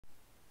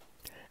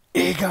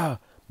Iga,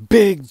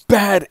 big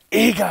bad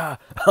Iga.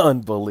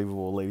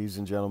 Unbelievable, ladies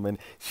and gentlemen.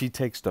 She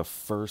takes the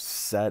first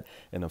set.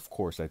 And of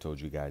course, I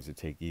told you guys to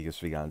take Iga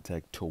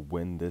Swiatek to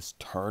win this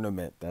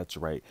tournament. That's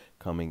right.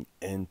 Coming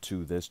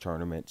into this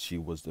tournament, she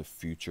was the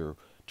future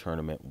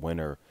tournament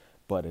winner.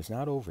 But it's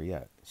not over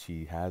yet.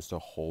 She has to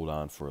hold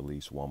on for at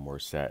least one more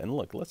set. And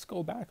look, let's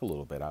go back a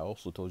little bit. I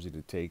also told you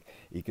to take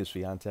Iga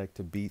Swiatek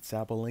to beat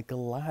Sabalenka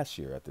last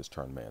year at this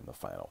tournament in the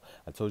final.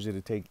 I told you to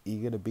take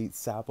Iga to beat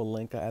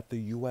Sabalenka at the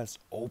U.S.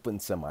 Open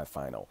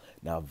semifinal.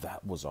 Now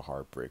that was a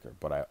heartbreaker,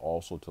 but I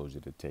also told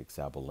you to take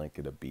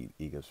Sabalenka to beat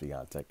Iga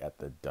Swiatek at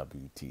the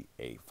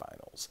WTA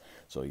finals.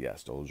 So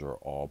yes, those are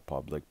all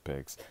public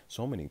picks.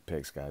 So many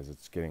picks, guys.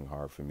 It's getting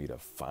hard for me to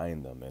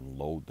find them and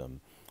load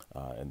them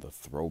in the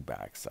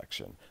throwback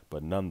section.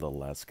 But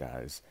nonetheless,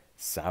 guys,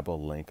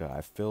 Sabalenka,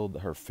 I feel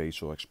that her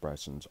facial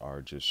expressions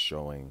are just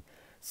showing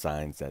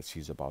signs that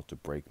she's about to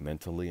break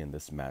mentally, and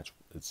this match,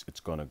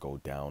 it's going to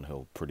go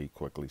downhill pretty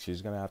quickly.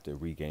 She's going to have to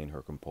regain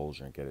her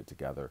composure and get it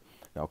together.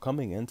 Now,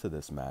 coming into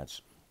this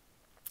match,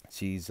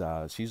 she's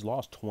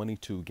lost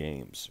 22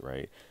 games,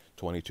 right?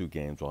 22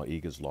 games, while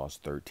Iga's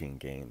lost 13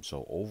 games.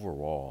 So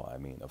overall, I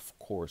mean, of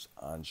course,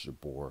 Ons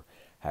Jabeur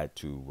had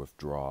to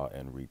withdraw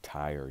and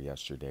retire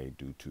yesterday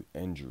due to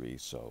injury.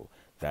 So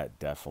that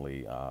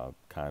definitely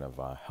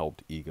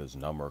helped Iga's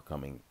number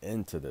coming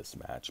into this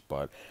match.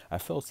 But I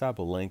feel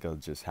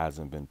Sabalenka just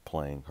hasn't been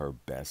playing her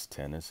best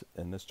tennis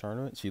in this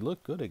tournament. She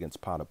looked good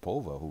against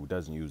Potapova, who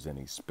doesn't use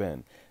any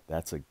spin.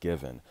 That's a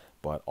given.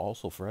 But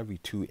also, for every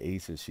two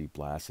aces she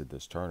blasted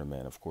this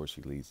tournament, of course,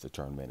 she leads the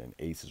tournament in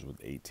aces with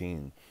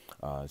 18.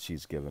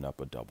 She's given up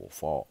a double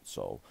fault.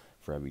 So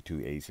for every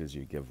two aces,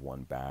 you give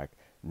one back.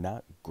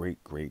 Not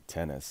great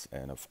tennis.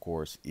 And of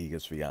course, Iga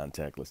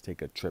Swiatek, let's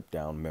take a trip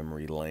down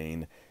memory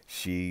lane.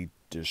 She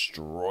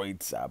destroyed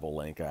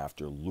Sabalenka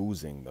after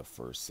losing the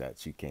first set.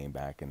 She came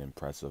back in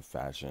impressive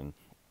fashion.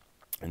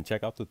 And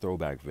check out the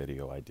throwback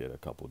video I did a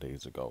couple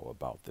days ago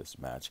about this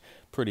match.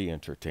 Pretty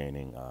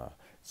entertaining,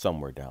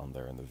 somewhere down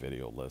there in the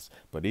video list.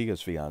 But Iga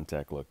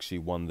Swiatek, look, she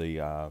won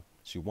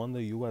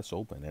the U.S.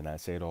 Open, and I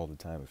say it all the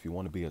time. If you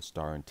want to be a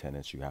star in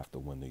tennis, you have to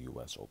win the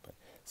U.S. Open.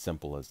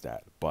 Simple as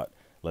that. But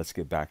let's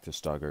get back to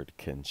Stuttgart.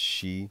 Can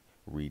she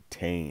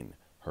retain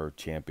her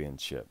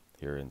championship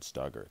here in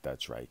Stuttgart?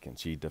 That's right. Can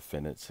she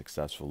defend it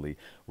successfully?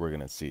 We're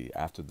going to see.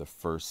 After the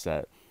first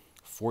set,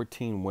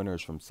 14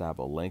 winners from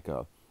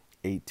Sabalenka,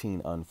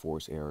 18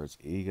 unforced errors.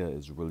 Iga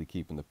is really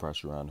keeping the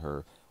pressure on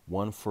her.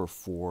 1 for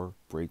 4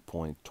 break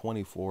point,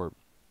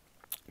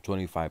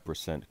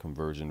 25%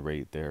 conversion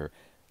rate there.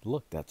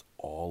 Look, that's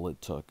all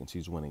it took. And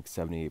she's winning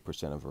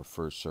 78% of her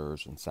first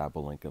serves, and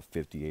Sabalenka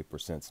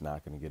 58% is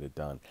not going to get it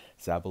done.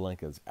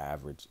 Sabalenka's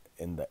average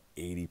in the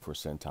 80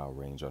 percentile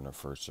range on her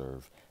first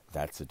serve.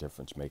 That's the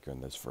difference maker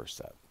in this first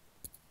set.